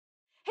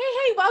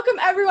Welcome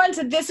everyone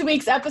to this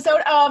week's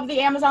episode of the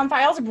Amazon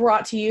Files,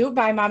 brought to you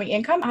by Mommy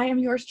Income. I am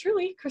yours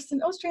truly,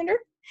 Kristen Ostrander.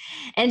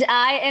 And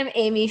I am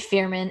Amy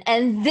Fearman.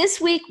 And this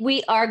week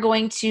we are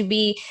going to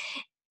be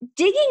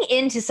digging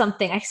into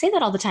something. I say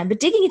that all the time,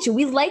 but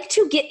we like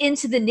to get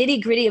into the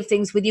nitty gritty of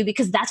things with you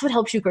because that's what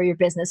helps you grow your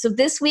business. So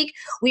this week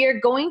we are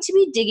going to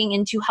be digging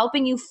into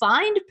helping you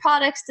find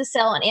products to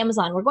sell on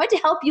Amazon. We're going to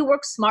help you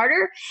work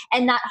smarter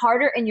and not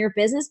harder in your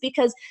business,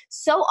 because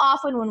so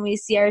often when we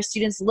see our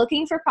students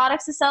looking for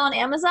products to sell on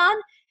Amazon,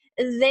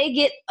 they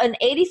get an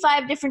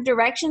 85 different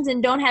directions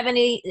and don't have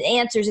any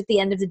answers at the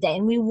end of the day.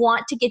 And we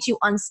want to get you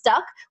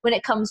unstuck when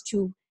it comes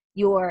to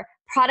your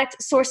product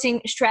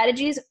sourcing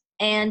strategies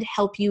and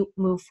help you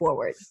move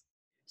forward.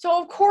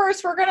 So, of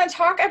course, we're going to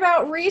talk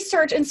about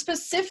research, and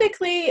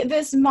specifically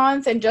this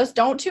month, and just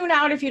don't tune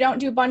out if you don't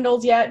do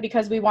bundles yet,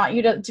 because we want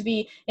you to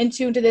be in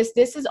tune to this.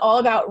 This is all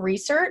about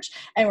research,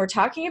 and we're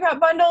talking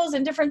about bundles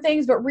and different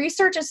things, but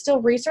research is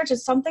still research.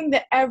 It's something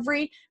that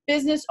every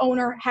business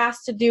owner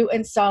has to do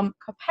in some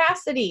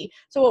capacity.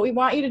 So what we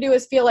want you to do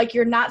is feel like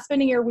you're not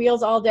spinning your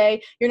wheels all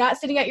day. You're not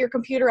sitting at your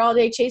computer all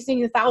day chasing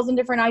 1,000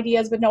 different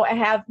ideas, but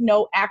have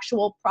no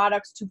actual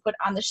products to put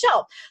on the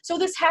shelf. So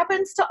this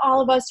happens to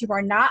all of us. You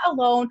are not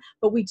alone,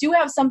 but we do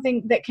have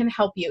something that can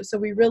help you. So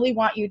we really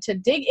want you to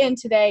dig in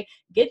today,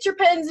 get your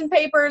pens and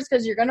papers,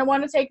 because you're going to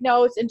want to take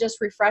notes and just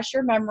refresh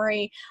your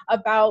memory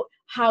about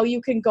how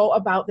you can go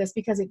about this,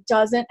 because it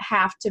doesn't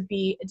have to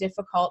be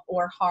difficult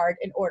or hard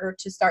in order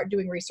to start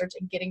doing research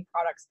and getting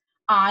products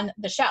on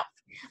the shelf.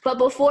 But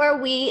before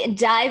we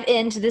dive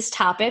into this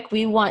topic,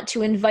 we want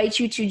to invite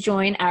you to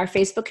join our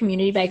Facebook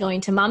community by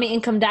going to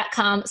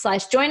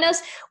mommyincome.com/join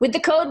us with the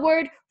code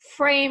word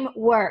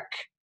framework.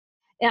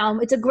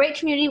 It's a great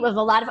community with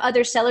a lot of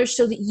other sellers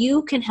so that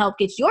you can help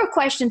get your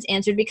questions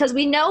answered, because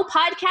we know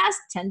podcasts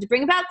tend to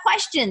bring about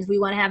questions. We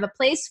want to have a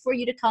place for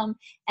you to come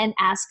and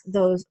ask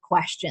those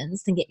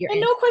questions and get your answer.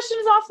 No question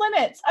is off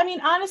limits. I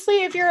mean,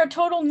 honestly, if you're a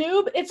total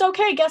noob, it's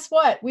okay. Guess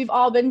what? We've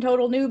all been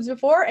total noobs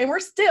before, and we're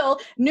still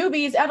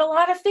newbies at a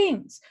lot of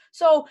things.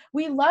 So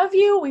we love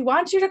you. We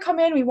want you to come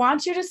in. We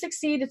want you to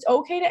succeed. It's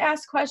okay to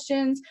ask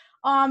questions.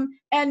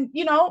 And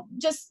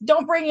just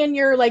don't bring in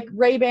your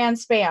Ray-Ban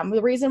spam.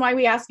 The reason why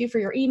we ask you for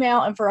your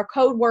email and for a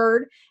code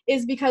word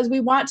is because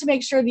we want to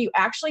make sure that you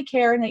actually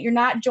care and that you're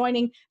not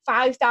joining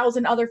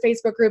 5,000 other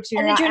Facebook groups.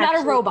 And that you're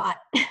not a robot.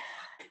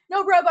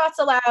 No robots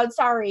allowed.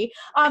 Sorry.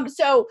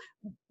 So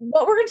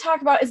what we're going to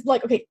talk about is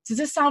okay, does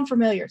this sound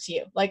familiar to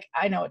you?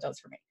 I know it does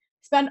for me.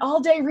 Spend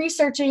all day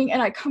researching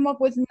and I come up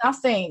with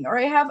nothing, or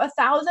I have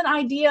 1,000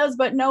 ideas,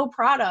 but no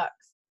products.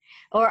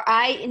 Or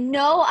I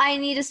know I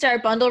need to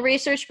start bundle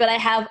research, but I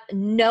have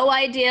no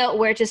idea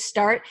where to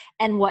start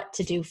and what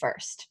to do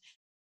first.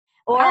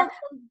 Or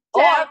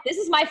this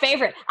is my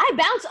favorite. I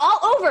bounce all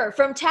over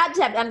from tab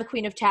to tab. I'm the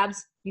queen of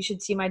tabs. You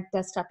should see my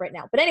desktop right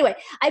now. But anyway,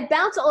 I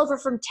bounce all over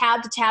from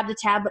tab to tab to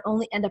tab, but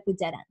only end up with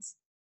dead ends.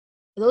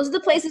 Those are the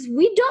places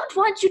we don't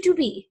want you to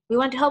be. We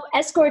want to help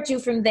escort you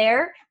from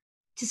there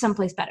to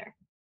someplace better.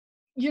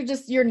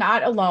 You're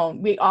not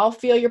alone. We all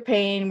feel your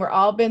pain. We're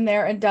all been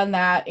there and done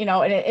that,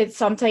 and it's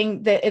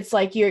something that it's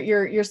like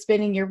you're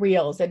spinning your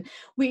wheels, and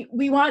we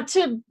want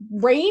to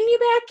rein you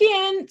back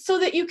in so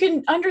that you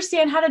can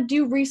understand how to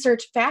do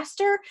research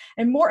faster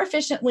and more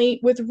efficiently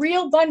with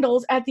real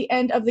bundles at the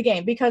end of the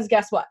game. Because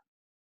guess what?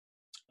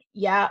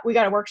 Yeah, we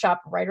got a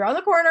workshop right around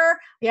the corner.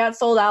 Yeah, it's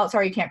sold out.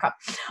 Sorry, you can't come.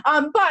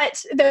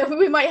 But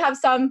we might have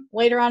some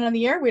later on in the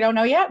year. We don't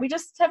know yet. We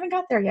just haven't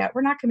got there yet.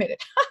 We're not committed.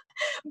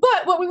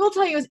 But what we will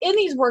tell you is in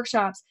these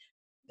workshops,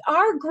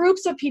 our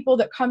groups of people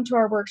that come to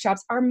our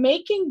workshops are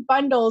making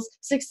bundles,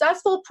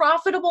 successful,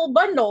 profitable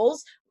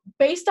bundles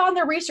based on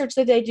the research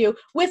that they do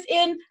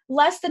within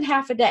less than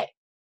half a day.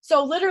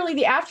 So literally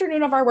the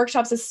afternoon of our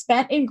workshops is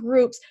spent in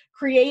groups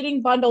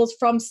creating bundles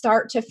from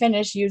start to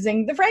finish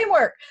using the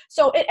framework.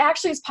 So it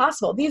actually is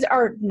possible. These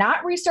are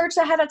not researched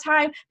ahead of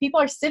time. People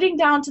are sitting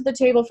down to the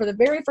table for the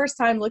very first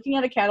time, looking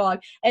at a catalog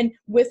and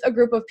with a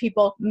group of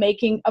people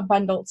making a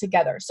bundle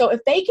together. So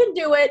if they can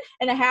do it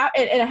in a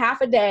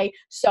half a day,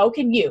 so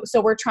can you. So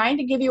we're trying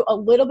to give you a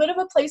little bit of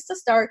a place to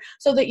start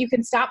so that you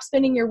can stop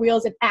spinning your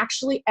wheels and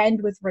actually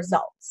end with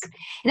results.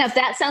 Now, if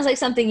that sounds like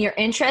something you're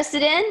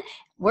interested in,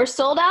 we're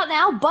sold out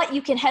now, but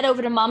you can head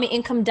over to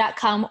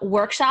mommyincome.com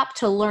workshop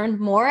to learn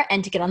more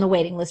and to get on the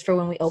waiting list for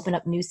when we open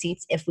up new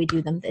seats if we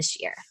do them this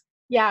year.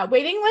 Yeah,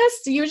 waiting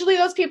lists. Usually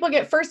those people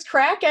get first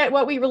crack at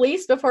what we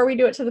release before we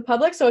do it to the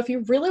public. So if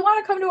you really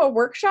want to come to a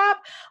workshop,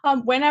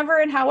 whenever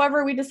and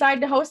however we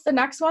decide to host the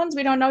next ones,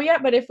 we don't know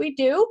yet. But if we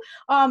do,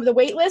 the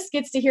wait list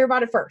gets to hear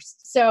about it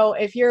first. So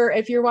if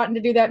you're wanting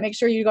to do that, make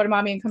sure you go to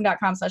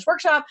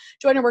mommyincome.com/workshop,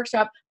 join a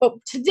workshop. But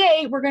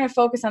today we're going to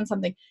focus on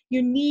something.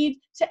 You need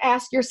to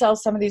ask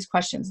yourself some of these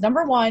questions.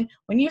 Number one,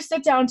 when you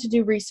sit down to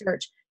do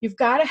research, you've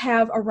got to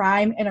have a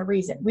rhyme and a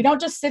reason. We don't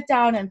just sit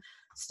down and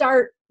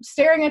start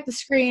staring at the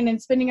screen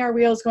and spinning our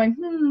wheels going,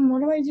 what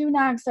do I do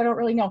next? I don't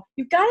really know.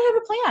 You've got to have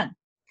a plan.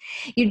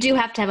 You do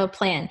have to have a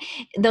plan.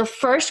 The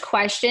first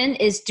question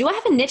is, do I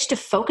have a niche to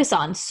focus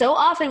on? So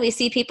often we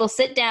see people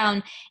sit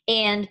down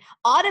and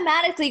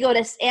automatically go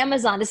to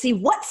Amazon to see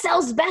what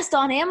sells best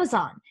on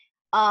Amazon.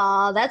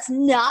 That's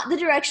not the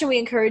direction we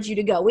encourage you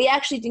to go. We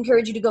actually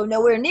encourage you to go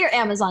nowhere near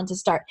Amazon to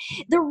start.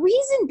 The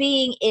reason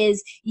being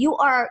is you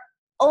are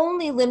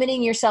only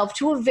limiting yourself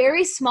to a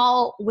very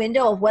small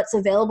window of what's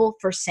available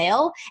for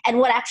sale and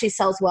what actually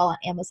sells well on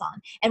Amazon.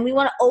 And we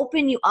want to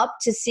open you up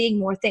to seeing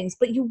more things,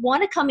 but you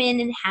want to come in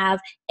and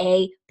have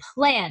a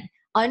plan,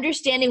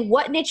 understanding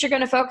what niche you're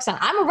going to focus on.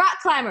 I'm a rock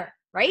climber,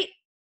 right?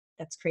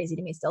 That's crazy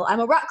to me still. I'm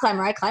a rock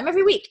climber. I climb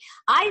every week.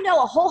 I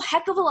know a whole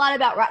heck of a lot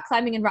about rock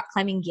climbing and rock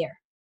climbing gear.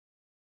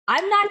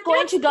 I'm not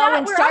going to go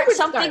and start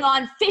something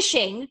on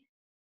fishing.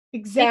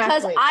 Exactly.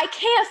 Because I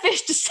can't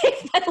fish to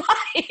save my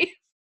life.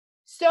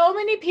 So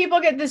many people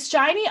get this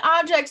shiny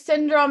object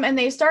syndrome and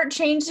they start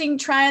changing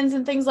trends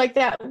and things like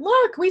that.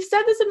 Look, we've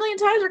said this a million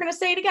times. We're going to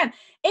say it again.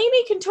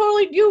 Amy can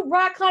totally do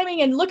rock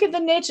climbing and look at the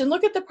niche and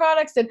look at the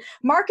products and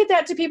market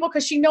that to people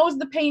because she knows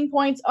the pain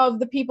points of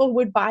the people who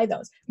would buy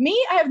those.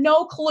 Me, I have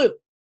no clue.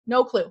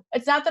 No clue.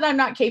 It's not that I'm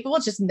not capable.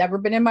 It's just never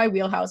been in my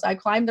wheelhouse. I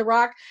climbed the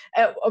rock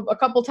a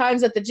couple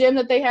times at the gym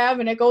that they have,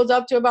 and it goes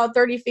up to about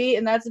 30 feet,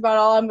 and that's about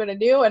all I'm going to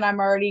do, and I'm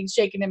already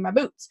shaking in my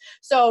boots.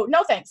 So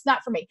no thanks,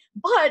 not for me.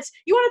 But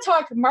you want to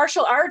talk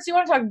martial arts, you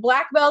want to talk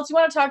black belts, you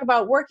want to talk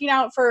about working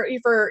out for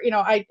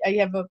I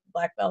have a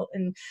black belt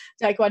in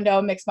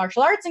Taekwondo, mixed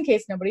martial arts, in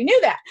case nobody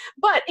knew that.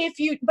 But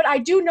I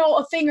do know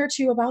a thing or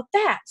two about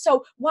that.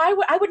 So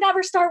I would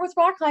never start with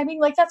rock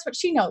climbing, like that's what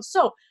she knows.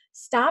 So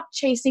stop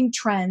chasing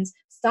trends.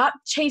 Stop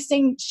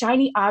chasing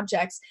shiny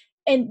objects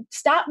and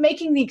stop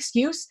making the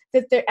excuse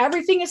that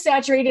everything is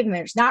saturated and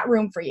there's not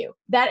room for you.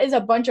 That is a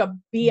bunch of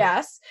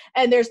BS.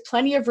 And there's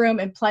plenty of room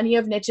and plenty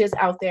of niches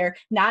out there.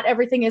 Not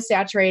everything is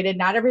saturated.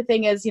 Not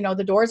everything is,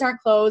 the doors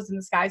aren't closed and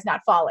the sky's not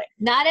falling.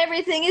 Not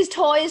everything is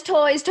toys,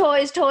 toys,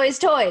 toys, toys,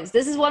 toys.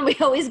 This is one we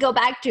always go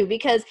back to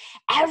because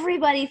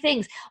everybody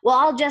thinks, well,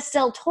 I'll just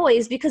sell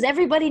toys because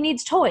everybody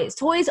needs toys.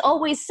 Toys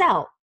always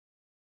sell.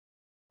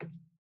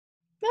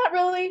 Not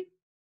really.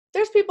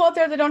 There's people out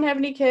there that don't have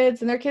any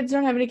kids and their kids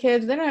don't have any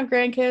kids. They don't have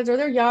grandkids or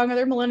they're young or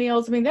they're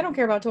millennials. I mean, they don't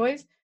care about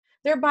toys.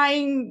 They're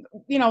buying,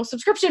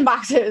 subscription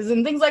boxes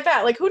and things like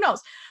that. Like, who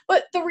knows?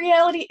 But the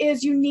reality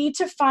is you need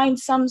to find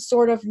some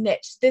sort of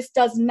niche. This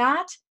does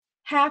not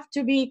have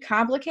to be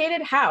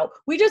complicated. How?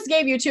 We just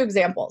gave you 2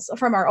 examples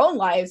from our own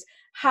lives.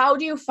 How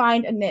do you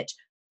find a niche?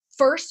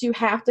 First, you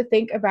have to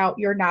think about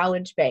your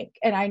knowledge bank.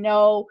 And I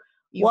know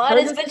what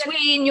is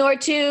between your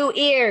 2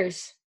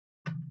 ears?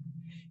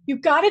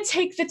 You've got to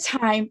take the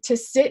time to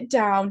sit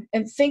down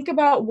and think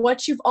about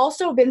what you've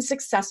also been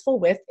successful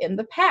with in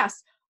the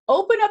past.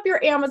 Open up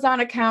your Amazon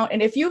account,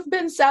 and if you've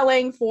been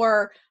selling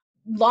for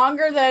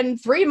longer than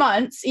 3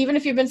 months, even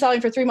if you've been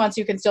selling for 3 months,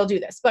 you can still do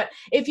this. But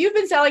if you've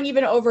been selling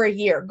even over a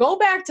year, go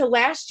back to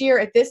last year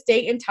at this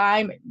date and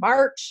time in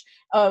March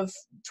of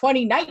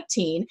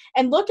 2019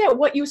 and look at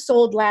what you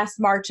sold last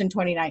March in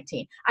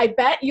 2019. I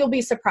bet you'll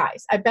be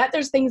surprised. I bet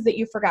there's things that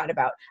you forgot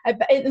about.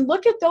 And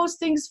look at those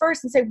things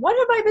first and say, what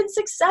have I been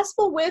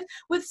successful with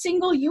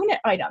single unit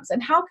items?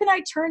 And how can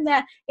I turn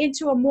that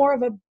into a more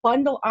of a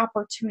bundle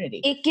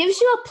opportunity? It gives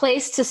you a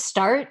place to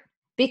start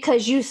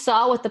because you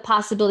saw what the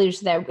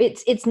possibilities are there.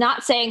 It's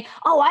not saying,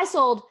 oh, I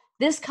sold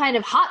this kind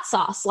of hot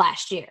sauce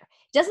last year.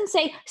 It doesn't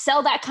say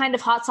sell that kind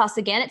of hot sauce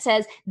again. It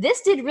says this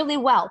did really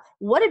well.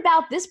 What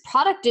about this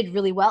product did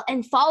really well?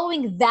 And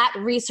following that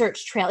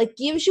research trail, it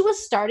gives you a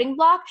starting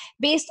block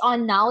based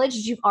on knowledge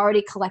you've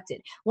already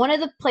collected. One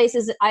of the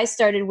places that I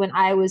started when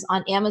I was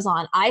on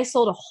Amazon, I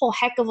sold a whole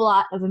heck of a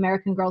lot of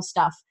American Girl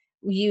stuff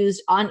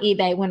used on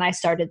eBay when I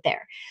started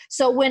there.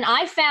 So when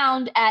I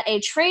found at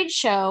a trade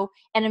show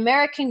an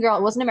American Girl,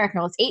 it wasn't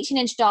American Girl, it's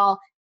 18-inch doll,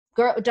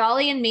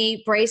 Dolly and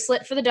me,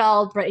 bracelet for the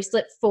doll,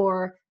 bracelet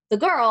for the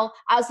girl,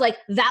 I was like,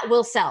 that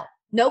will sell.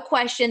 No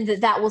question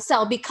that will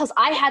sell because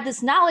I had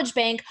this knowledge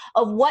bank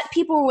of what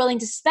people were willing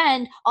to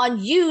spend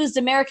on used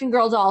American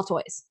Girl doll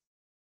toys.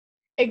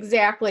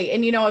 Exactly.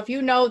 And, if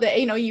you know that,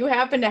 you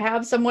happen to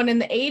have someone in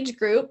the age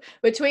group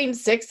between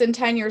 6 and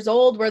 10 years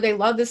old where they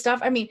love this stuff.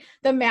 I mean,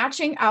 the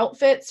matching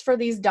outfits for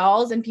these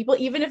dolls and people,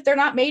 even if they're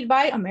not made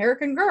by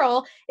American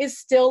Girl, is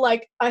still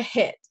like a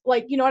hit.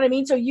 Like, you know what I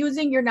mean? So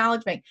using your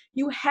knowledge bank,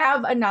 you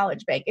have a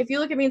knowledge bank. If you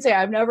look at me and say,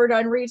 I've never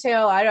done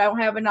retail, I don't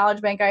have a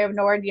knowledge bank, I have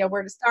no idea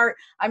where to start,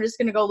 I'm just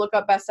going to go look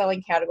up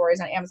best-selling categories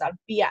on Amazon.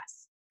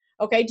 BS.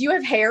 Okay. Do you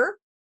have hair?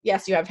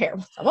 Yes, you have hair.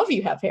 Some of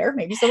you have hair.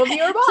 Maybe some of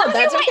you are bald.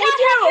 That's okay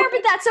too. Hair,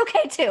 but that's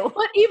okay too.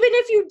 But even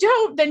if you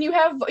don't, then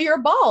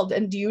you're bald.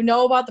 And do you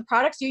know about the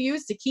products you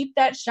use to keep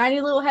that shiny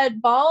little head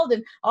bald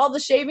and all the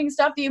shaving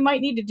stuff that you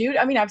might need to do?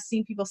 I mean, I've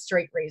seen people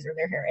straight razor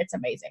their hair. It's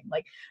amazing.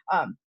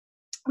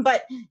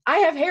 But I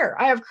have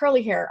hair. I have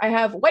curly hair. I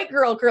have white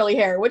girl curly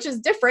hair, which is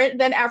different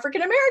than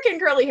African American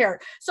curly hair.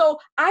 So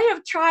I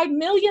have tried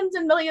millions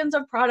and millions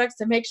of products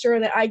to make sure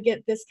that I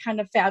get this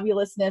kind of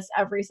fabulousness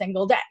every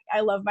single day.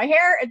 I love my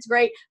hair. It's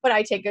great, but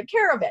I take good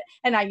care of it.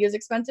 And I use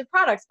expensive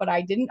products, but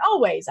I didn't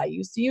always. I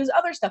used to use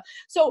other stuff.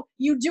 So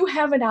you do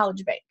have a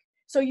knowledge bank.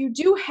 So you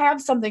do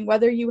have something,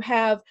 whether you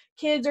have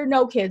kids or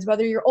no kids,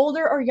 whether you're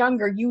older or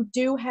younger, you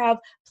do have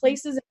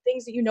places and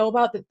things that you know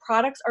about that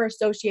products are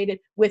associated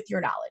with your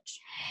knowledge.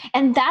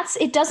 And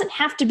it doesn't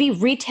have to be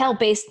retail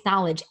based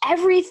knowledge.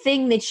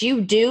 Everything that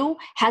you do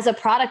has a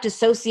product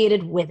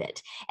associated with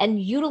it,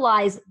 and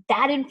utilize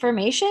that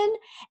information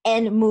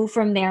and move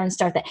from there and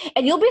start that.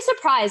 And you'll be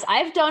surprised.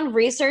 I've done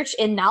research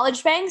in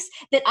knowledge banks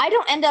that I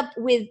don't end up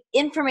with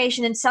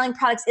information and selling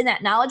products in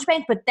that knowledge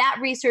bank, but that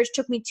research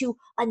took me to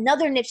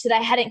another niche that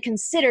I hadn't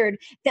considered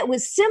that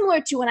was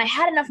similar to when I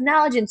had enough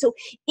knowledge. And so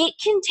it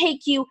can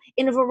take you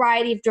in a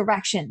variety of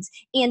directions,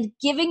 and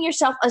giving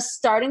yourself a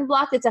starting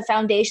block that's a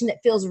foundation that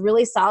feels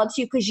really solid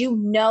to you because you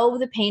know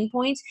the pain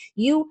points,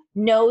 you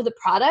know the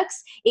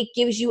products. It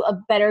gives you a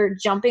better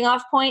jumping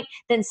off point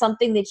than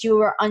something that you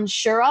are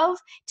unsure of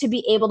to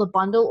be able to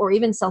bundle or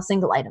even sell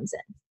single items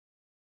in.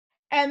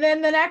 And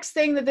then the next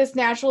thing that this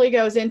naturally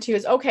goes into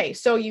is, okay,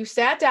 so you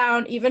sat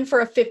down even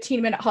for a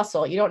 15-minute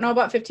hustle. You don't know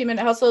about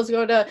 15-minute hustles,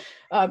 go to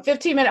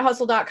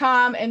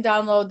 15minutehustle.com and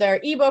download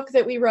their ebook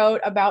that we wrote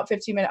about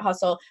 15-minute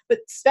hustle. But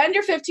spend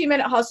your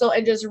 15-minute hustle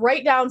and just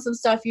write down some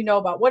stuff you know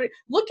about. Look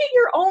at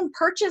your own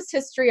purchase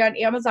history on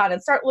Amazon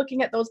and start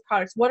looking at those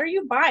products. What are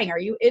you buying? Are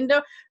you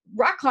into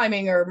rock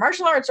climbing or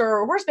martial arts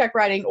or horseback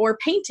riding or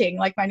painting?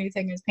 Like my new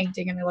thing is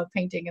painting, and I love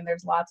painting, and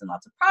there's lots and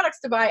lots of products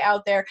to buy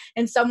out there.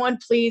 And someone,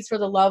 please, for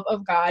the love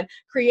of God,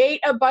 create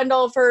a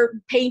bundle for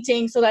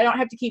painting so that I don't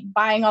have to keep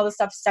buying all the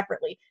stuff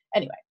separately.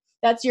 Anyway,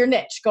 that's your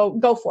niche.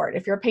 Go for it.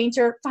 If you're a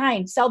painter,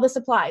 fine, sell the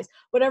supplies,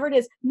 whatever it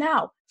is.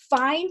 Now,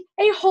 find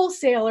a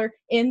wholesaler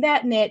in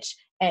that niche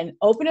and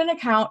open an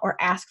account or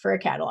ask for a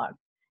catalog.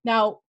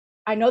 Now,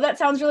 I know that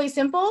sounds really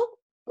simple,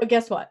 but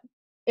guess what?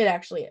 It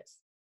actually is.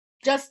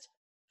 Just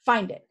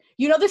find it.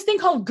 You know this thing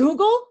called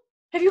Google?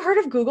 Have you heard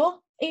of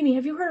Google? Amy,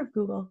 have you heard of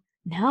Google?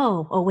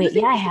 No. Oh, wait.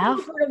 Yeah, I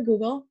have. Heard of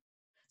Google?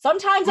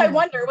 Sometimes I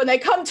wonder when they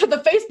come to the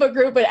Facebook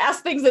group and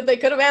ask things that they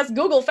could have asked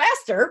Google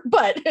faster,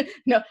 but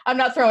no, I'm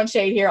not throwing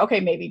shade here.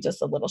 Okay, maybe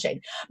just a little shade.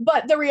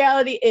 But the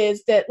reality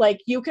is that, like,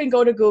 you can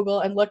go to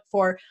Google and look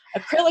for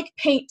acrylic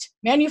paint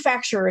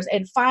manufacturers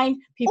and find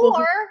people.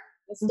 Or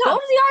go to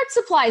the art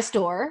supply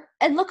store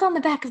and look on the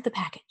back of the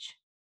package.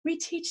 We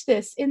teach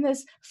this in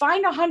this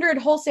Find 100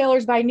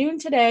 Wholesalers by Noon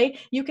Today.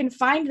 You can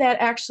find that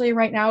actually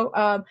right now,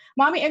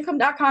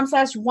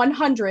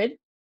 mommyincome.com/100.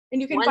 And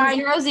you can find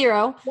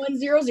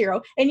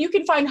 100. And you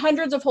can find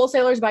hundreds of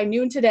wholesalers by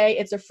noon today.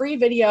 It's a free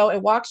video.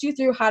 It walks you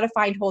through how to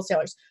find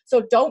wholesalers.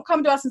 So don't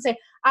come to us and say,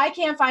 I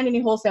can't find any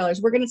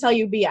wholesalers. We're going to tell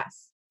you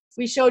BS.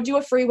 We showed you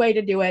a free way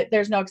to do it.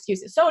 There's no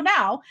excuses. So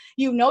now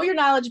you know your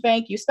knowledge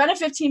bank. You spent a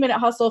 15-minute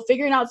hustle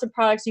figuring out some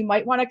products you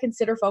might want to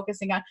consider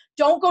focusing on.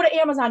 Don't go to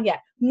Amazon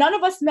yet. None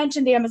of us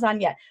mentioned Amazon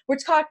yet. We're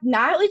talking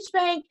knowledge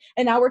bank,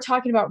 and now we're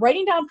talking about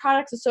writing down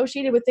products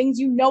associated with things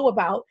you know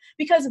about.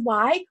 Because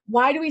why?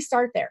 Why do we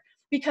start there?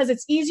 Because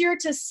it's easier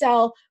to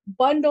sell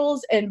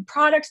bundles and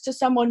products to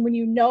someone when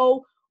you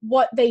know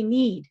what they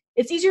need.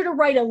 It's easier to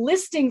write a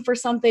listing for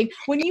something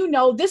when you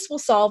know this will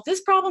solve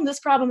this problem,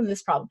 this problem, and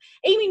this problem.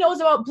 Amy knows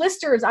about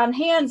blisters on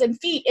hands and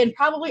feet and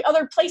probably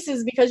other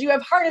places because you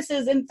have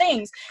harnesses and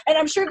things. And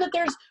I'm sure that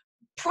there's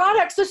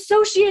products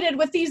associated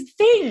with these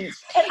things.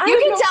 And you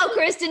can tell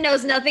Kristen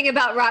knows nothing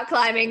about rock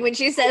climbing when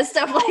she says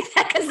stuff like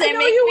that, because they make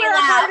me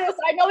laugh.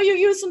 I know you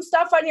use some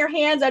stuff on your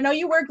hands. I know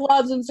you wear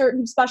gloves and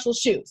certain special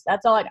shoes.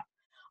 That's all I know.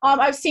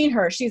 I've seen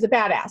her. She's a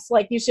badass.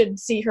 Like, you should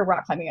see her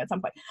rock climbing at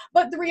some point.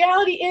 But the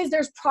reality is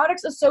there's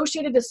products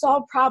associated to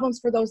solve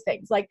problems for those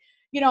things. Like,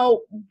 you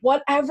know,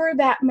 whatever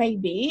that may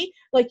be,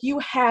 like, you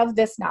have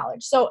this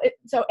knowledge.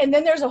 And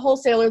then there's a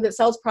wholesaler that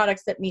sells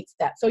products that meets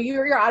that. So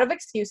you're out of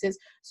excuses.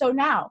 So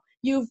now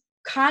you've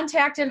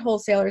contacted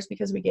wholesalers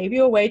because we gave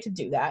you a way to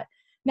do that.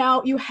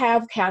 Now you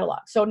have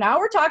catalogs. So now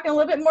we're talking a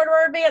little bit more to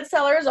our advanced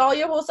sellers, all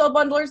you wholesale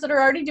bundlers that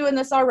are already doing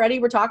this already.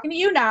 We're talking to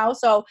you now.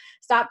 So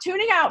stop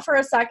tuning out for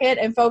a second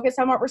and focus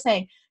on what we're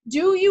saying.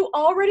 Do you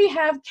already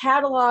have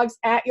catalogs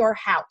at your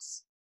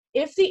house?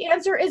 If the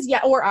answer is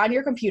yes, or on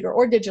your computer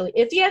or digitally,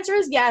 if the answer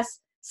is yes,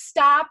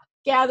 stop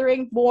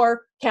gathering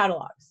more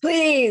catalogs.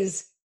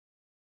 Please,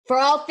 for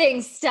all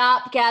things,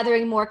 stop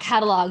gathering more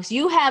catalogs.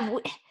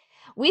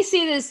 We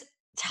see this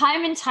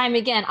time and time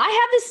again. I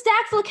have this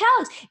stack full of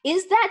catalogs.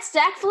 Is that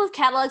stack full of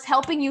catalogs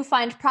helping you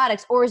find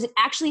products, or is it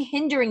actually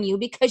hindering you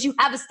because you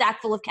have a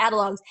stack full of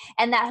catalogs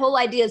and that whole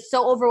idea is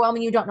so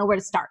overwhelming you don't know where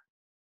to start?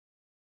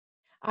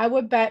 I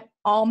would bet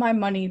all my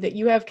money that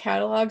you have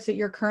catalogs that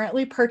you're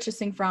currently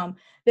purchasing from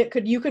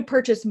that you could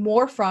purchase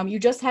more from. You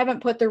just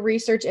haven't put the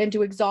research in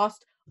to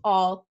exhaust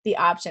all the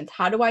options.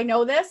 How do I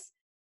know this?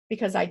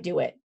 Because I do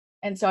it.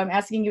 And so I'm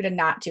asking you to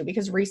not to,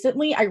 because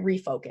recently I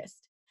refocused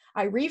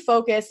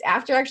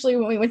after actually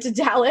when we went to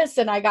Dallas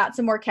and I got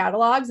some more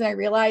catalogs, and I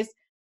realized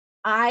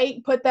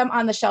I put them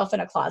on the shelf in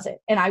a closet,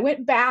 and I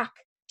went back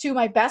to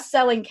my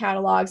best-selling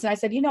catalogs and I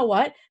said, you know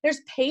what?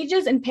 There's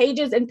pages and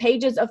pages and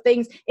pages of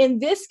things in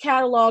this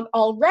catalog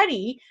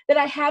already that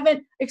I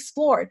haven't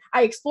explored.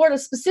 I explored a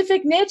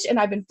specific niche and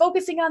I've been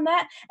focusing on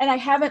that, and I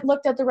haven't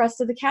looked at the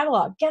rest of the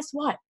catalog. Guess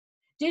what?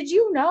 Did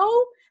you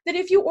know that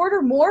if you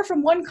order more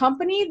from one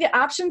company, the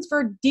options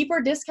for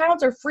deeper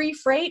discounts or free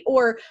freight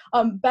or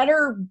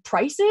better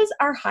prices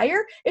are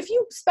higher. If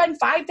you spend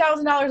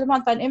 $5,000 a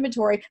month on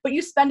inventory, but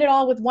you spend it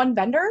all with one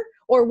vendor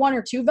or one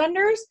or two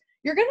vendors,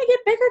 you're going to get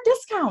bigger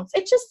discounts.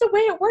 It's just the way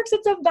it works.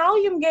 It's a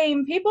volume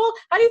game, people.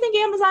 How do you think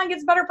Amazon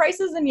gets better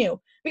prices than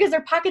you? Because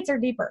their pockets are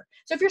deeper.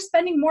 So if you're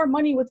spending more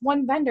money with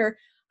one vendor,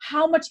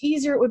 how much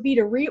easier it would be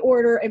to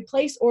reorder and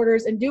place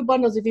orders and do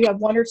bundles if you have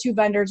one or two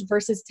vendors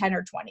versus 10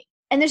 or 20.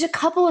 And there's a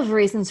couple of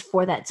reasons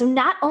for that. So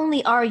not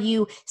only are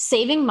you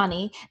saving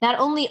money, not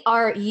only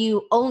are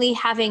you only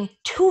having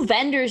two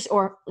vendors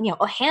or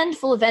a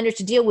handful of vendors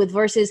to deal with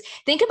versus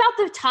think about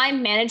the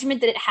time management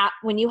that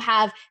when you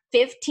have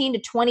 15 to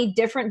 20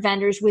 different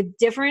vendors with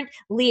different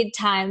lead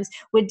times,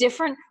 with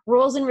different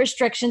rules and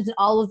restrictions and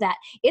all of that.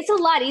 It's a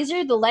lot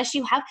easier the less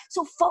you have.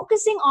 So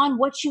focusing on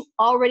what you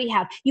already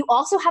have. You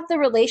also have the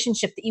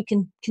relationship that you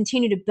can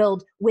continue to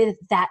build with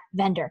that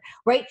vendor,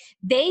 right?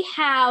 They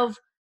have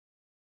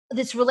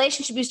this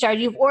relationship you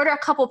started, you've ordered a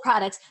couple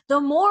products. The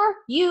more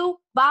you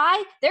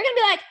buy, they're going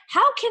to be like,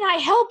 how can I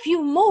help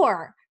you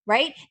more?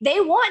 Right?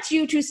 They want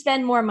you to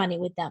spend more money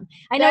with them.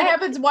 I know that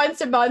happens once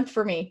a month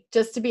for me.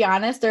 Just to be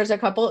honest,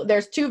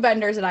 there's two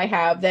vendors that I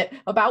have that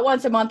about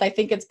once a month, I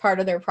think it's part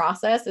of their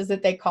process is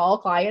that they call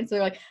clients.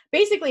 They're like,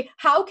 basically,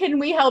 how can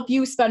we help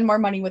you spend more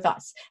money with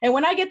us? And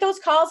when I get those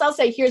calls, I'll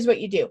say, here's what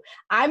you do.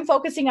 I'm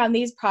focusing on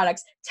these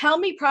products. Tell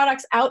me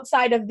products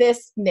outside of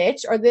this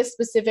niche or this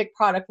specific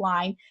product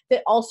line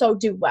that also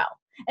do well.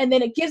 And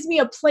then it gives me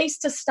a place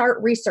to start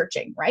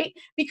researching, right?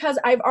 Because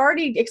I've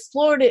already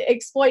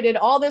exploited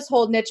all this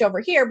whole niche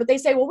over here, but they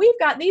say, well, we've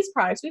got these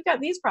products.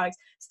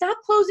 Stop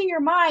closing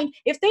your mind.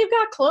 If they've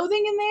got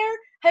clothing in there,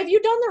 have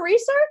you done the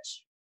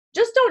research?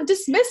 Just don't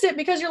dismiss it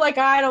because you're like,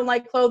 I don't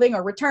like clothing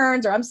or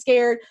returns or I'm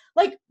scared.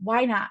 Like,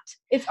 why not?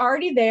 It's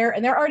already there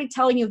and they're already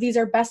telling you these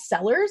are best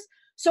sellers.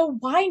 So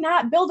why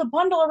not build a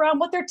bundle around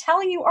what they're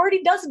telling you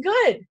already does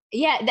good?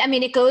 Yeah. I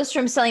mean, it goes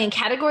from selling in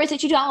categories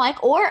that you don't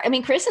like, or, I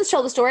mean, Kristen's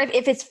told the story of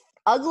if it's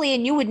ugly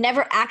and you would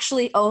never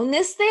actually own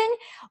this thing,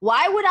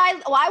 why would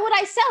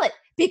I sell it?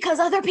 Because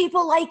other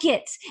people like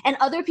it and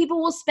other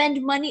people will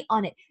spend money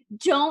on it.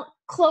 Don't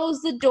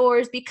close the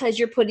doors because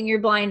you're putting your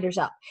blinders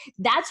up.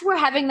 That's where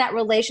having that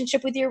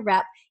relationship with your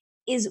rep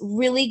is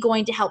really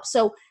going to help.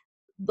 So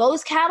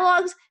those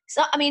catalogs,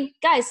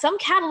 guys, some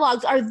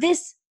catalogs are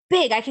this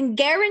big. I can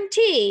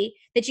guarantee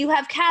that you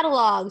have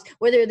catalogs,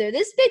 whether they're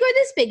this big or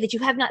this big, that you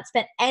have not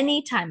spent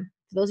any time.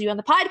 For those of you on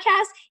the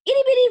podcast,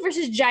 itty bitty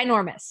versus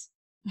ginormous.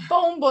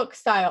 Phone book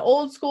style,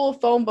 old school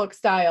phone book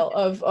style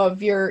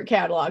of your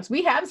catalogs.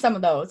 We have some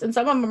of those, and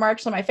some of them are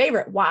actually my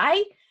favorite.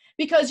 Why?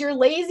 Because your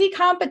lazy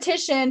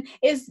competition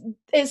is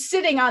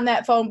sitting on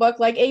that phone book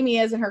like Amy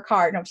is in her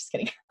car. No, I'm just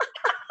kidding.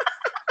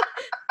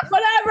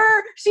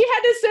 Whatever. She had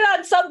to sit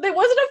on something.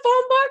 Was it a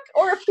phone book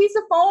or a piece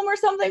of foam or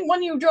something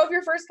when you drove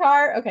your first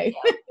car? Okay.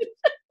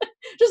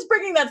 Just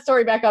bringing that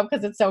story back up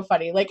because it's so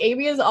funny. Like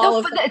Amy is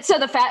all So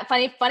the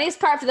funniest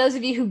part for those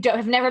of you who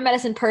have never met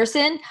us in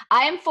person,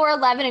 I am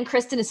 4'11" and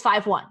Kristen is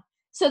 5'1".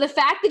 So the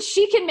fact that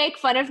she can make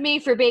fun of me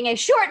for being a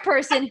short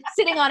person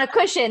sitting on a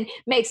cushion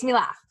makes me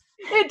laugh.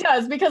 It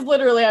does, because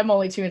literally I'm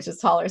only 2 inches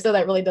taller, so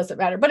that really doesn't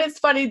matter. But it's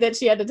funny that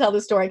she had to tell the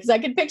story because I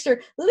can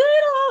picture little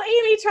old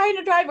Amy trying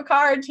to drive a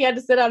car and she had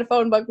to sit on a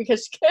phone book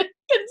because she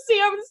couldn't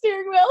see over the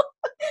steering wheel.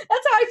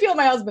 That's how I feel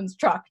my husband's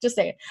truck, just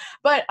saying.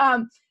 But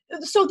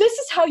so this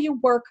is how you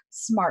work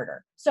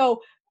smarter. So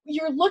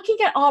you're looking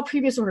at all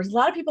previous orders. A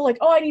lot of people are like,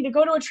 oh, I need to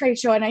go to a trade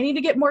show and I need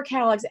to get more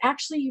catalogs.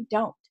 Actually, you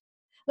don't.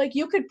 Like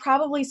you could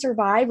probably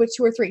survive with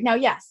 2 or 3. Now,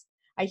 yes,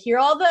 I hear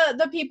all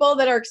the people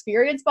that are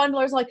experienced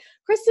bundlers like,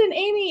 Kristen,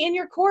 Amy, in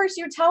your course,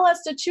 you tell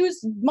us to choose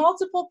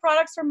multiple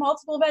products from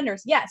multiple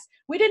vendors. Yes,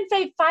 we didn't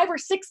say 5 or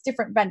 6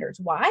 different vendors.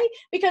 Why?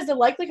 Because the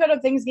likelihood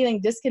of things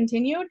getting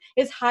discontinued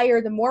is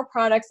higher the more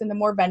products and the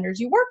more vendors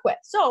you work with.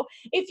 So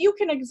if you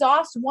can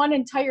exhaust one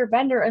entire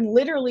vendor and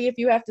literally if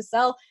you have to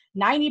sell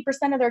 90%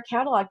 of their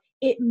catalog,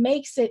 it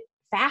makes it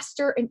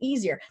faster and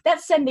easier.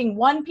 That's sending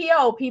 1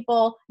 PO,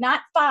 people,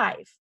 not 5.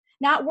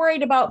 Not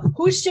worried about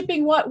who's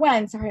shipping what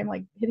when. Sorry, I'm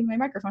like hitting my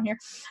microphone here.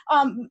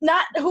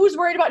 Not who's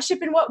worried about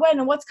shipping what when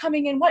and what's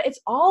coming in what. It's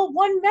all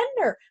one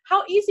vendor.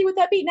 How easy would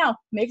that be? Now,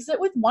 mix it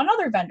with one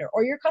other vendor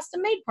or your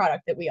custom made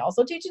product that we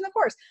also teach in the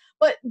course.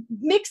 But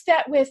mix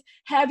that with,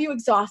 have you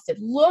exhausted?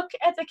 Look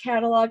at the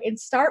catalog and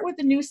start with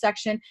the new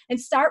section and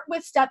start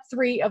with step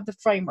 3 of the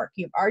framework.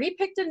 You've already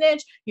picked a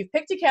niche, you've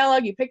picked a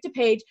catalog, you picked a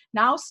page.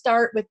 Now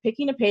start with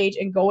picking a page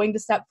and going to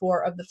step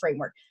 4 of the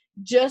framework.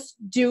 Just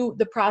do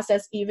the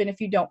process even if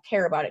you don't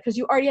care about it because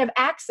you already have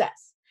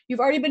access. You've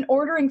already been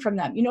ordering from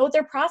them. You know what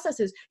their process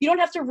is. You don't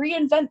have to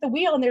reinvent the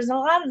wheel, and there's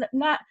not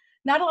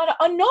a lot of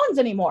unknowns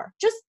anymore.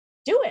 Just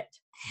do it.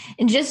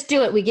 And just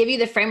do it. We give you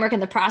the framework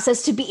and the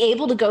process to be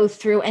able to go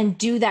through and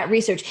do that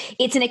research.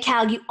 It's in a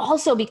catalog. You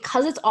also,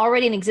 because it's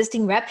already an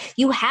existing rep,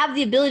 you have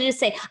the ability to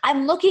say,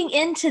 I'm looking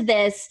into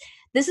this.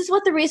 This is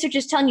what the research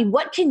is telling you.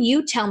 What can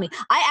you tell me?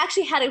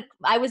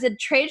 I was at a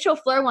trade show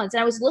floor once and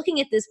I was looking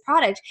at this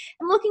product.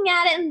 I'm looking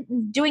at it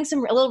and doing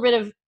a little bit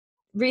of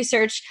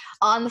research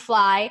on the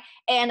fly.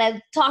 And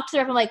I talked to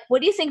her. I'm like,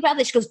 what do you think about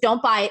this? She goes,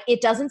 don't buy it.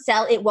 It doesn't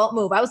sell. It won't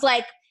move. I was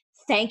like,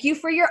 thank you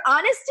for your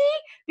honesty,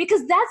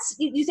 because that's,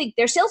 you think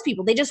they're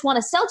salespeople. They just want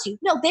to sell to you.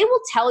 No, they will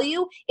tell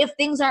you if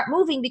things aren't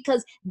moving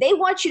because they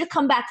want you to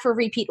come back for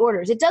repeat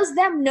orders. It does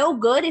them no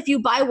good if you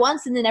buy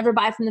once and then never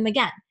buy from them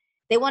again.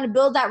 They want to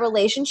build that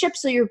relationship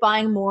so you're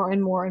buying more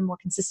and more and more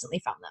consistently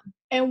from them.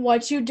 And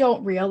what you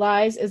don't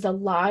realize is a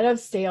lot of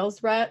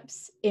sales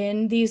reps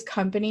in these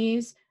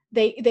companies,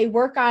 they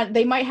work on,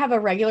 they might have a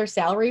regular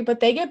salary, but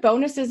they get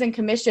bonuses and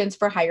commissions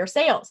for higher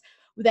sales.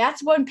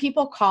 That's when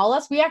people call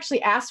us. We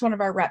actually asked one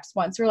of our reps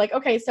once, we're like,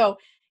 okay, so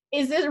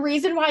is there a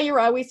reason why you're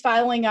always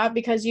following up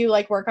because you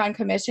like work on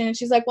commission? And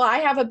she's like, well, I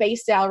have a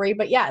base salary,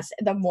 but yes,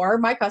 the more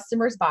my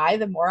customers buy,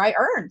 the more I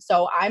earn.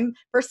 So I'm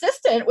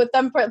persistent with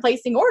them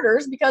placing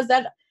orders because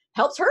that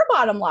helps her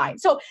bottom line.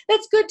 So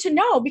that's good to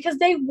know because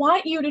they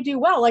want you to do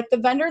well. Like the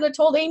vendor that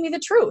told Amy the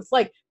truth,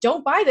 like,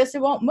 don't buy this,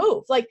 it won't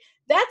move. Like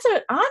that's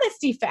an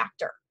honesty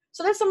factor.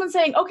 So that's someone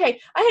saying,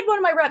 okay, I had one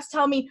of my reps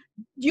tell me,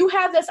 you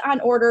have this on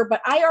order,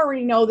 but I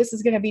already know this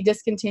is going to be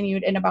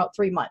discontinued in about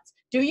 3 months.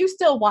 Do you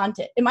still want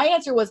it? And my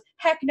answer was,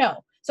 heck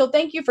no. So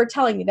thank you for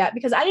telling me that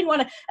because I didn't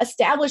want to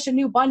establish a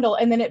new bundle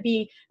and then it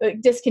be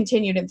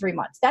discontinued in 3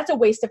 months. That's a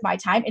waste of my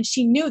time. And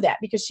she knew that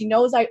because she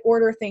knows I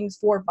order things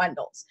for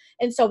bundles.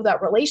 And so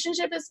that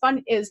relationship is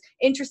fun, is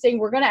interesting.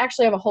 We're going to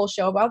actually have a whole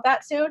show about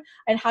that soon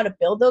and how to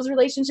build those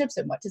relationships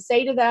and what to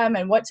say to them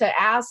and what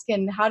to ask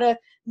and how to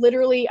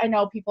literally, I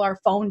know people are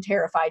phone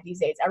terrified these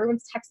days.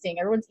 Everyone's texting,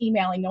 everyone's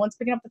emailing, no one's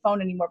picking up the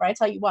phone anymore. But I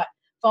tell you what,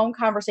 phone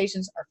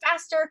conversations are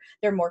faster.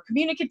 They're more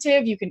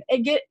communicative. You can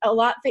get a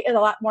lot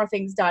more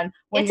things done.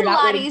 When it's a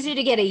lot easier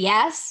to get a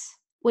yes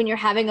when you're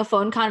having a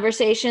phone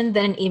conversation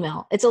than an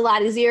email. It's a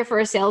lot easier for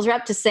a sales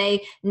rep to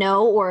say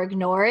no or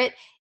ignore it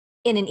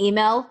in an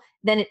email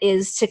than it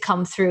is to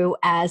come through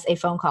as a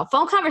phone call.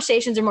 Phone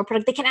conversations are more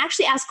productive. They can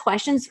actually ask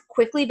questions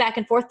quickly back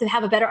and forth to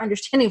have a better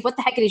understanding of what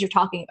the heck it is you're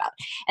talking about.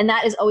 And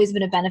that has always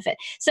been a benefit.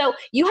 So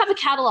you have a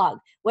catalog,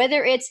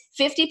 whether it's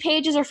 50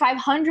 pages or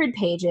 500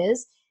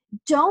 pages,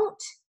 don't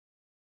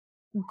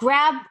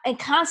grab and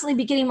constantly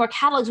be getting more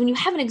catalogs when you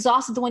haven't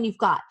exhausted the one you've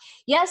got.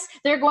 Yes,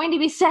 there are going to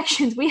be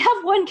sections. We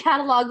have one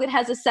catalog that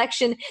has a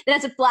section that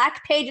has a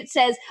black page that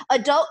says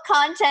adult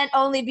content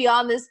only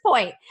beyond this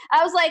point.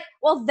 I was like,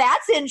 well,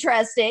 that's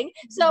interesting.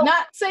 So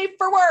not safe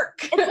for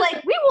work. It's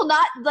like, we will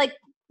not, like,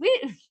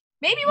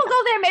 maybe we'll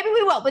go there, maybe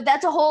we won't, but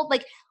that's a whole,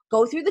 like,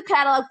 go through the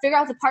catalog, figure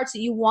out the parts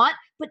that you want,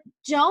 but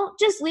don't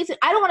just leave it.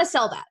 I don't want to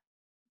sell that.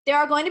 There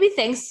are going to be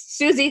things,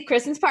 Susie,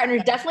 Kristen's partner,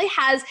 definitely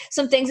has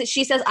some things that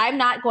she says, I'm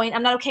not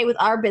okay with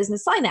our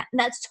business selling that. And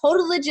that's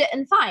totally legit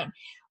and fine.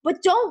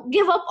 But don't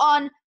give up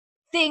on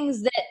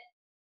things that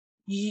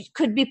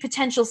could be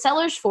potential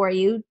sellers for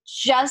you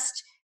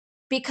just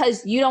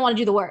because you don't want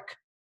to do the work.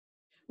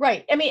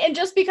 Right. I mean, and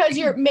just because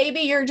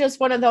you're just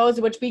one of those,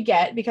 which we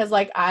get because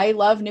like I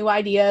love new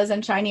ideas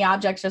and shiny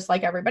objects just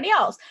like everybody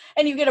else.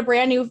 And you get a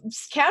brand new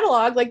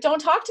catalog, like don't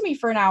talk to me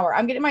for an hour.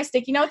 I'm getting my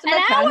sticky notes in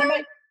my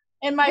pen.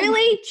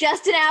 Really?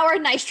 Just an hour?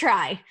 Nice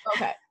try.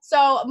 Okay.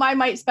 So I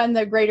might spend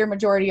the greater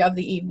majority of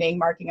the evening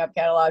marking up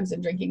catalogs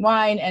and drinking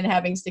wine and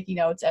having sticky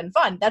notes and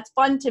fun. That's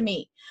fun to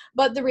me.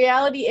 But the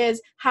reality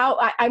is how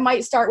I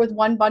might start with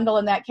one bundle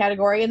in that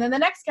category and then the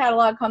next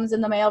catalog comes in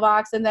the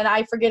mailbox and then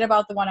I forget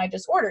about the one I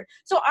just ordered.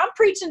 So I'm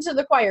preaching to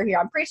the choir here.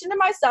 I'm preaching to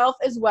myself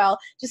as well.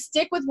 Just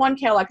stick with one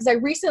catalog because I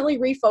recently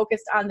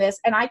refocused on this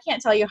and I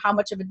can't tell you how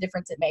much of a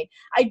difference it made.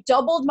 I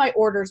doubled my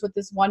orders with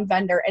this one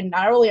vendor and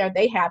not only are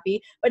they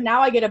happy, but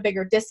now I get a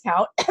bigger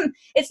discount.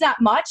 It's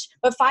not much,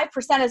 but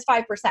 5% is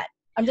 5%.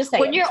 I'm just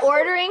saying. When you're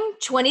ordering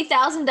 $20,000,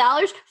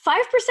 5%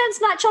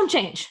 is not chump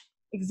change.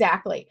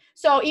 Exactly.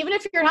 So even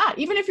if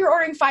you're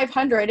ordering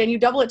 500 and you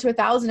double it to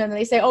 1,000 and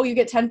they say, oh, you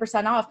get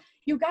 10% off,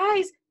 you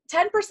guys,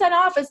 10%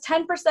 off is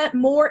 10%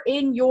 more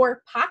in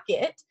your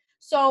pocket.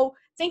 So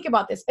think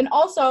about this. And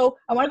also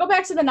I want to go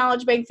back to the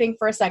knowledge bank thing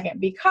for a second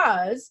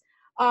because,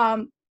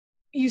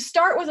 you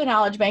start with a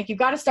knowledge bank, you've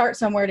got to start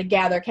somewhere to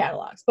gather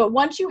catalogs. But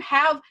once you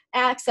have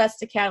access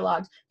to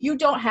catalogs, you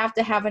don't have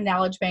to have a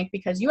knowledge bank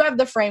because you have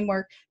the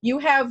framework. You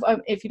have,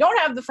 if you don't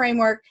have the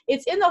framework,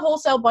 it's in the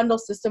wholesale bundle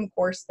system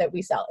course that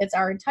we sell. It's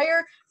our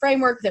entire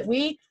framework that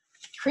we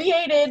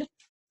created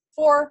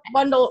for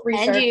bundle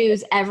research. And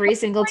use every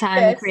single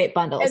time to create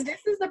bundles. And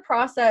this is the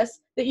process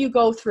that you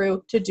go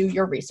through to do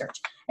your research.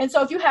 And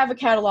so if you have a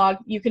catalog,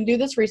 you can do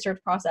this research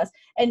process.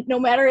 And no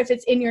matter if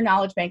it's in your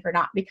knowledge bank or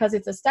not, because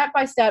it's a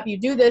step-by-step, you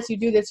do this,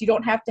 you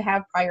don't have to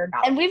have prior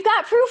knowledge. And we've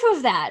got proof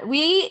of that.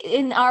 We,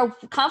 in our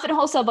Confident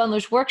Wholesale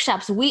Bundlers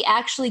workshops, we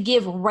actually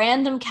give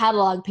random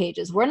catalog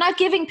pages. We're not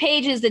giving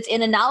pages that's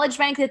in a knowledge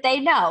bank that they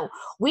know.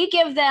 We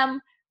give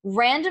them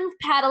random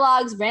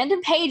catalogs,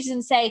 random pages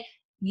and say,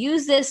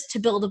 use this to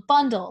build a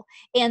bundle.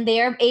 And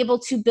they are able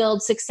to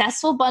build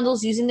successful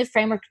bundles using the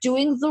framework,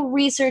 doing the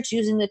research,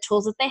 using the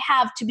tools that they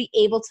have to be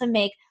able to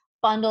make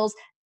bundles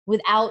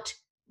without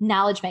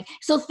knowledge bank.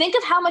 So think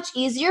of how much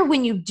easier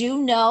when you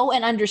do know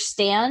and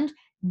understand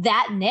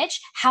that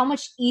niche, how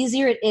much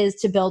easier it is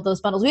to build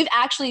those bundles. We've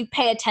actually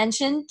pay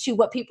attention to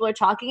what people are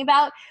talking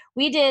about.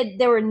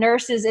 There were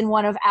nurses in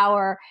one of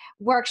our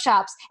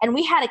workshops, and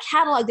we had a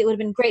catalog that would have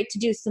been great to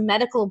do some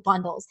medical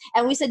bundles.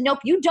 And we said, nope,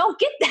 you don't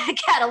get that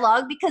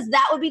catalog because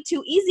that would be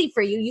too easy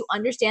for you. You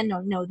understand,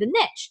 know the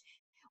niche.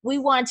 We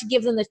wanted to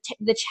give them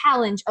the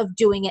challenge of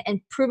doing it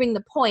and proving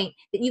the point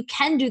that you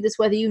can do this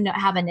whether you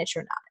have a niche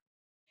or not.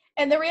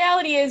 And the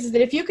reality is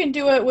that if you can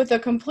do it with a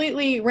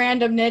completely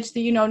random niche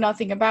that you know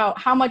nothing about,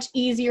 how much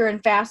easier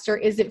and faster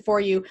is it for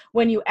you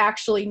when you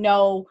actually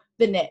know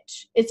the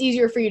niche? It's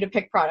easier for you to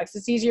pick products.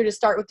 It's easier to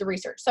start with the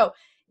research. So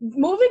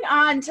moving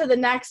on to the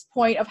next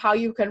point of how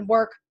you can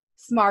work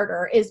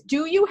smarter is,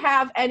 do you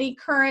have any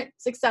current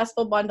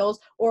successful bundles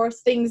or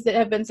things that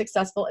have been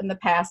successful in the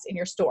past in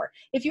your store?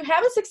 If you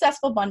have a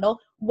successful bundle,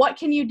 what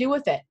can you do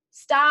with it?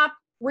 Stop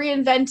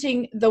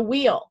reinventing the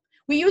wheel.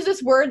 We use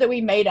this word that we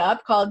made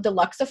up called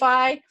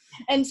deluxify.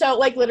 And so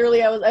like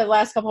literally at the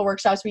last couple of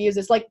workshops, we use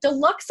this, like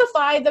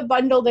deluxify the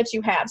bundle that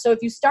you have. So if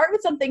you start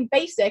with something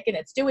basic and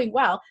it's doing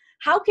well,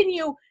 how can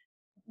you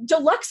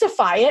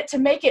deluxify it to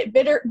make it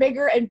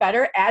bigger and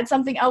better, add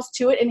something else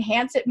to it,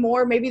 enhance it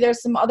more? Maybe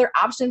there's some other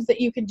options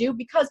that you can do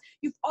because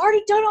you've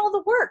already done all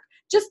the work.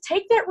 Just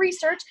take that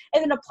research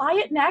and then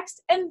apply it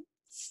next and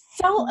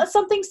sell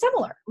something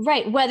similar.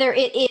 Right. Whether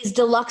it is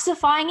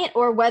deluxifying it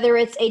or whether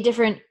it's a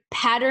different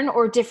pattern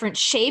or different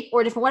shape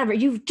or different whatever,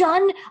 you've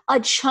done a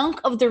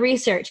chunk of the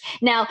research.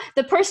 Now,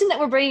 the person that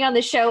we're bringing on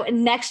the show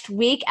next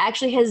week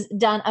actually has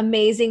done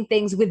amazing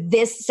things with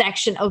this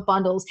section of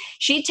bundles.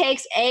 She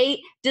takes a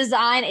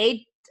design,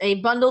 a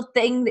bundled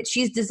thing that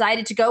she's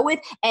decided to go with,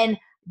 and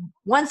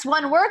once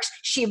one works,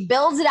 she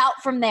builds it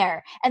out from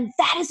there. And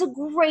that is a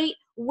great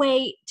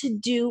way to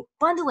do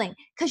bundling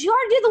because you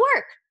already did the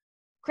work.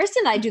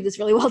 Kristen and I do this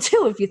really well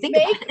too, if you think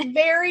about it. Make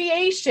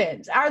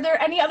variations. Are there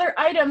any other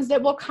items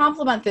that will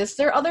complement this?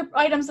 There are other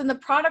items in the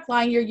product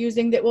line you're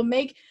using that will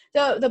make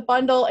the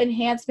bundle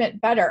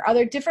enhancement better. Are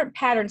there different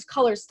patterns,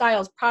 colors,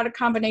 styles, product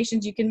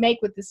combinations you can make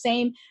with the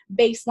same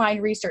baseline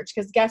research?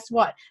 Because guess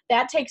what?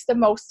 That takes the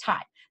most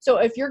time. So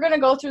if you're going to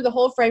go through the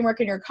whole framework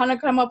and you're going to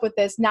come up with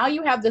this, now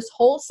you have this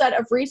whole set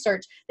of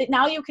research that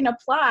now you can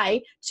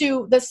apply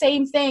to the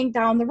same thing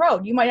down the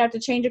road. You might have to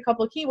change a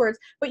couple of keywords,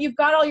 but you've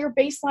got all your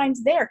baselines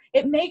there.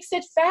 It makes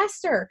it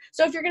faster.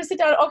 So if you're going to sit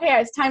down, okay,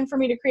 it's time for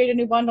me to create a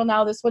new bundle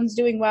now, this one's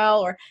doing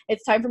well, or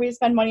it's time for me to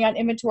spend money on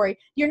inventory,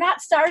 you're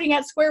not starting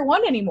at square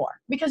one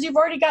anymore because you've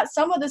already got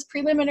some of this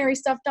preliminary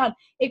stuff done.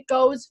 It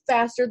goes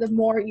faster the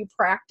more you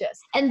practice.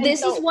 And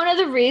this is one of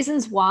the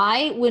reasons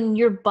why when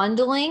you're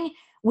bundling,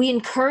 we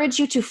encourage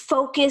you to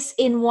focus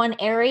in one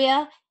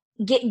area,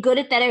 get good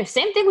at that area.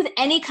 Same thing with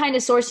any kind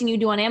of sourcing you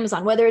do on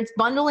Amazon, whether it's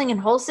bundling and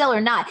wholesale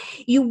or not.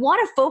 You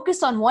want to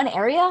focus on one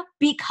area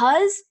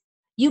because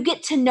you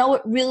get to know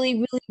it really,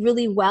 really,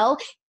 really well.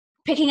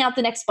 Picking out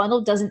the next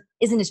bundle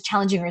isn't as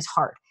challenging or as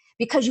hard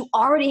because you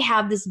already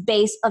have this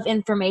base of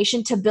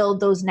information to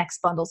build those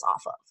next bundles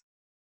off of.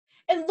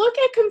 And look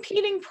at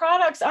competing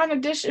products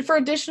for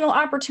additional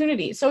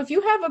opportunities. So if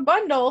you have a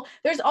bundle,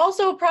 there's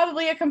also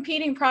probably a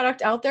competing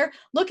product out there.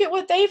 Look at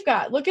what they've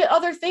got. Look at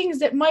other things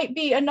that might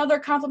be another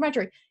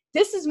complementary.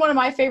 This is one of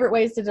my favorite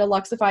ways to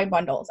deluxify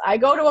bundles. I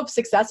go to a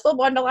successful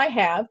bundle I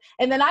have,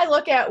 and then I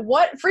look at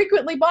what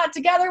frequently bought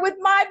together with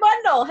my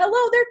bundle.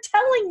 Hello,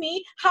 they're telling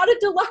me how to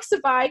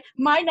deluxify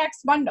my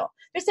next bundle.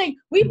 They're saying,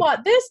 we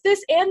bought this,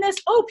 this, and this.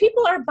 Oh,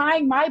 people are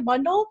buying my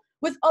bundle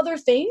with other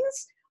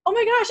things. Oh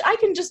my gosh, I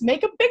can just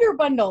make a bigger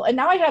bundle. And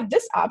now I have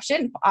this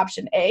option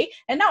A,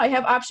 and now I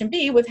have option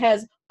B, which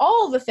has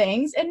all the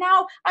things. And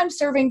now I'm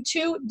serving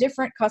two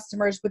different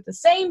customers with the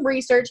same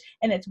research,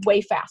 and it's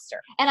way faster.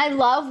 And I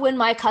love when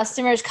my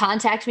customers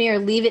contact me or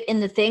leave it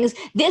in the things,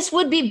 this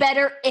would be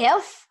better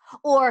if,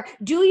 or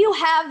do you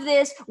have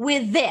this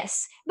with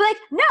this? Be like,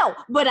 no,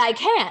 but I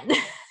can.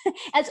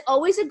 It's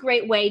always a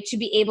great way to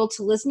be able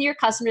to listen to your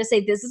customer to say,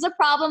 this is a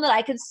problem that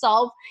I can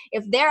solve.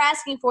 If they're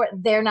asking for it,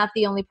 they're not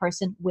the only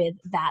person with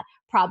that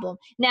problem.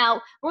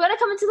 Now, we're going to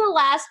come into the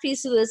last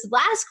piece of this.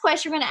 Last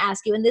question we're going to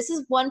ask you, and this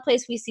is one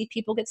place we see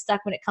people get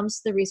stuck when it comes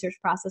to the research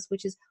process,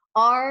 which is,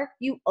 are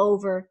you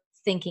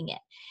overthinking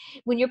it?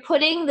 When you're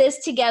putting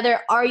this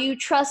together, are you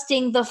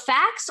trusting the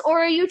facts or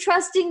are you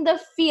trusting the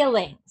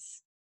feelings?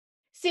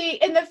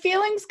 See, and the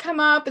feelings come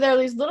up. There are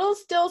these little,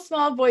 still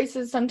small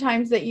voices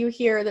sometimes that you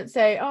hear that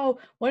say, oh,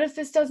 what if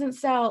this doesn't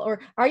sell?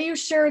 Or are you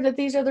sure that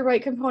these are the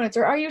right components?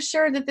 Or are you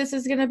sure that this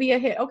is going to be a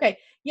hit? Okay,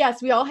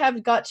 yes, we all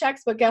have gut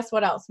checks, but guess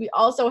what else? We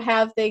also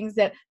have things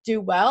that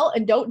do well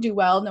and don't do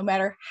well, no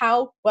matter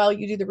how well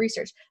you do the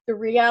research. The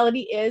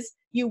reality is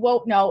you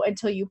won't know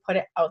until you put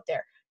it out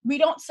there. We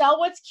don't sell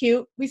what's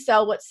cute, we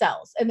sell what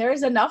sells. And there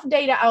is enough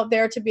data out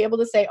there to be able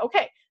to say,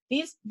 okay,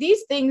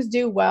 these things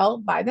do well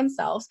by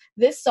themselves.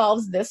 This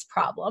solves this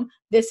problem.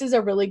 This is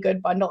a really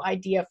good bundle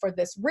idea for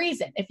this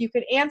reason. If you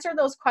could answer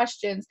those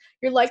questions,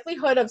 your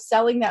likelihood of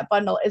selling that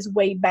bundle is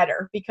way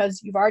better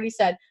because you've already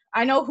said,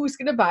 I know who's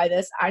going to buy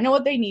this. I know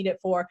what they need it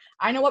for.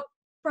 I know what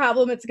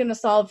problem it's going to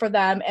solve for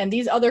them. And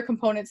these other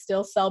components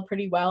still sell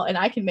pretty well. And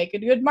I can make a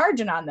good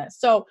margin on this.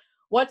 So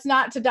what's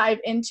not to dive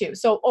into.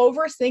 So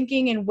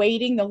overthinking and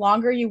waiting, the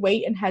longer you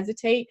wait and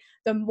hesitate,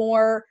 the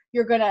more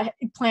you're going to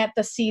plant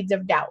the seeds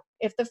of doubt.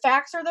 If the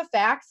facts are the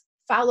facts,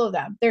 follow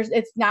them.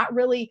 It's not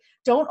really,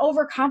 don't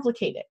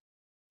overcomplicate it.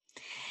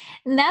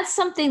 And that's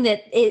something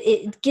that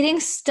it getting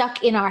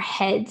stuck in our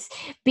heads,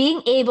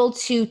 being able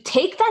to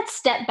take that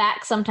step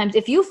back. Sometimes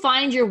if you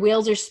find your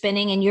wheels are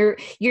spinning and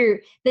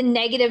the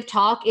negative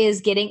talk is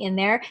getting in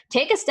there,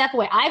 take a step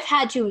away.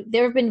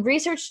 There have been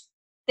research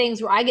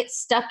things where I get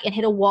stuck and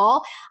hit a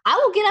wall. I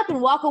will get up and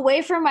walk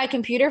away from my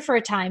computer for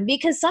a time,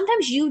 because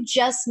sometimes you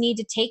just need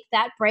to take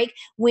that break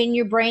when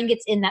your brain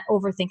gets in that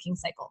overthinking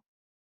cycle.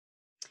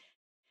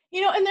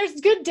 And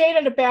there's good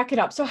data to back it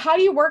up. So how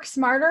do you work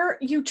smarter?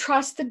 You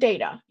trust the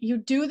data. You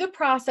do the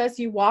process,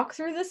 you walk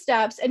through the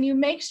steps, and you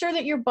make sure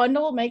that your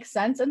bundle makes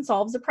sense and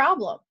solves a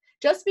problem.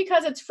 Just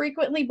because it's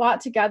frequently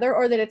bought together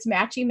or that it's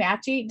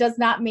matchy does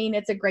not mean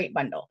it's a great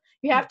bundle.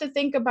 You have to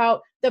think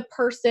about the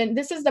person.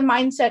 This is the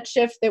mindset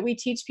shift that we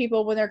teach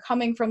people when they're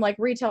coming from like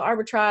retail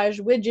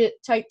arbitrage, widget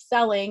type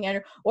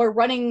selling, or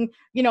running,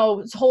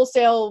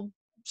 wholesale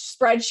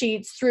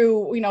spreadsheets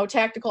through,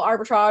 tactical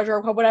arbitrage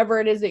or whatever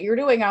it is that you're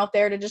doing out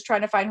there to just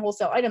trying to find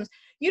wholesale items.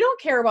 You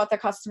don't care about the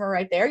customer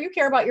right there. You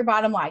care about your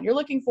bottom line. You're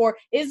looking for,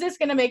 is this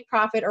going to make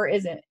profit or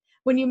isn't it?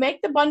 When you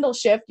make the bundle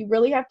shift, you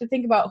really have to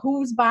think about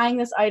who's buying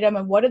this item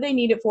and what do they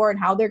need it for and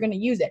how they're going to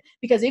use it.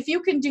 Because if you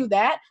can do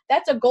that,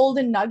 that's a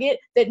golden nugget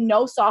that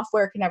no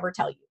software can ever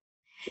tell you.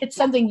 It's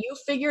something you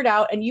figured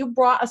out and you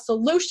brought a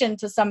solution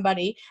to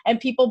somebody, and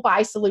people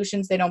buy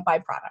solutions. They don't buy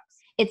products.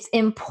 It's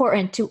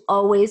important to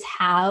always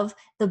have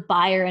the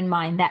buyer in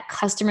mind, that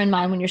customer in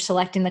mind when you're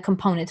selecting the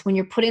components, when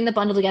you're putting the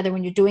bundle together,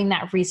 when you're doing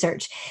that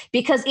research.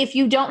 Because if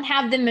you don't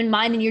have them in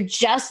mind and you're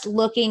just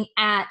looking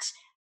at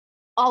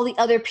all the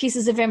other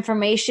pieces of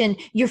information,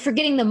 you're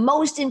forgetting the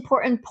most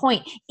important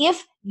point.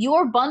 If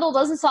your bundle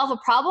doesn't solve a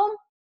problem,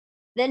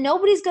 then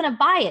nobody's going to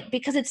buy it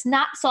because it's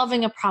not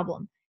solving a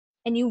problem.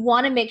 And you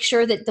want to make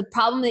sure that the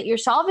problem that you're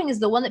solving is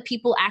the one that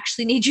people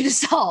actually need you to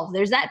solve.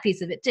 There's that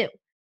piece of it too.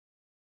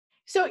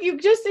 So you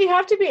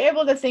have to be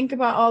able to think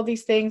about all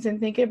these things and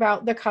think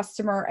about the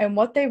customer and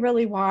what they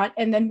really want,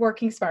 and then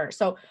working smarter.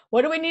 So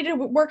what do we need to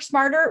work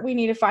smarter? We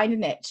need to find a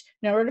niche.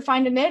 In order to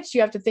find a niche,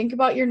 you have to think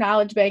about your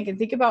knowledge bank and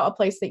think about a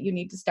place that you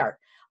need to start.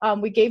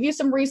 We gave you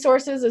some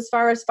resources as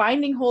far as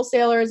finding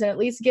wholesalers and at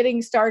least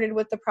getting started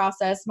with the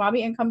process.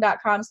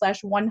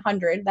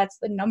 mommyincome.com/100. That's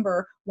the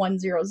number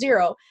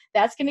 100.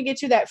 That's going to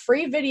get you that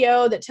free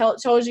video that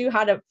tells you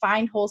how to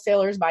find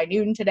wholesalers by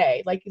noon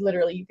today. Like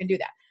literally, you can do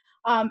that.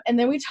 And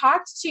then we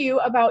talked to you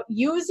about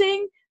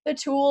using the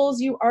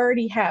tools you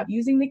already have,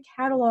 using the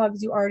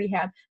catalogs you already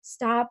have.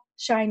 Stop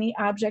shiny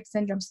object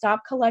syndrome.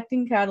 Stop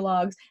collecting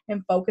catalogs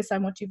and focus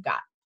on what you've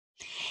got.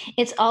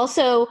 It's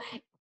also,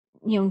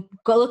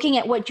 go looking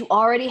at what you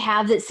already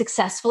have that's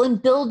successful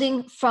and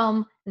building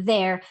from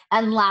there.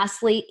 And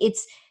lastly,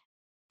 it's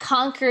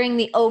conquering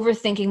the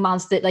overthinking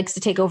monster that likes to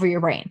take over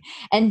your brain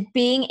and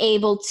being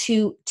able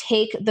to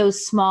take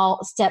those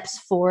small steps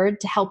forward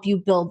to help you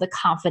build the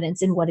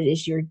confidence in what it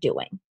is you're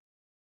doing.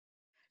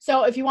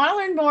 So if you want to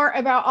learn more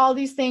about all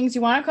these things,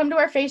 you want to come to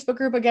our Facebook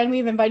group. Again,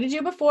 we've invited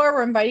you before.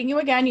 We're inviting you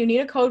again. You need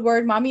a code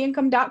word,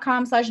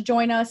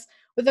 mommyincome.com/join us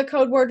with a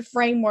code word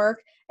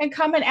framework, and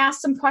come and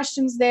ask some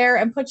questions there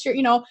and put your,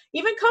 even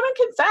come and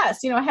confess,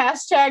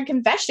 hashtag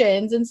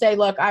confessions and say,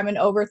 look, I'm an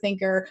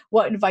overthinker.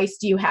 What advice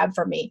do you have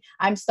for me?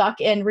 I'm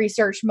stuck in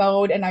research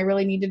mode and I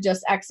really need to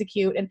just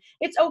execute. And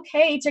it's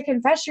okay to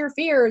confess your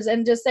fears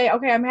and just say,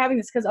 okay, I'm having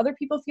this, because other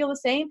people feel the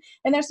same.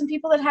 And there's some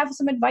people that have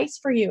some advice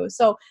for you.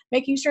 So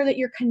making sure that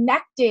you're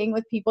connecting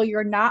with people.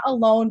 You're not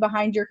alone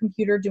behind your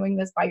computer doing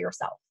this by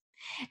yourself.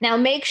 Now,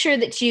 make sure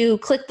that you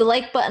click the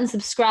like button,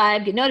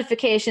 subscribe, get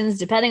notifications,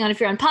 depending on if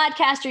you're on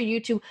podcast or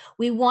YouTube.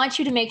 We want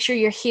you to make sure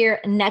you're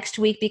here next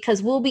week,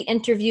 because we'll be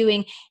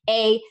interviewing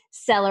a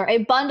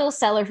bundle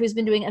seller who's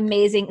been doing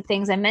amazing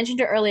things. I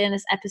mentioned her earlier in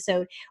this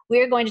episode.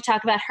 We're going to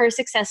talk about her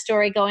success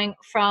story going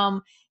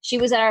from, she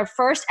was at our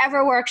first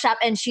ever workshop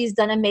and she's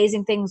done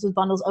amazing things with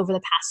bundles over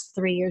the past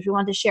 3 years. We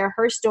want to share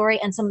her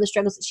story and some of the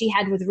struggles that she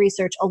had with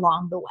research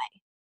along the way.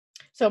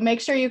 So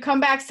make sure you come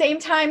back same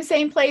time,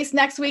 same place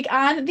next week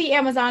on the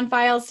Amazon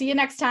Files. See you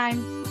next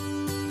time.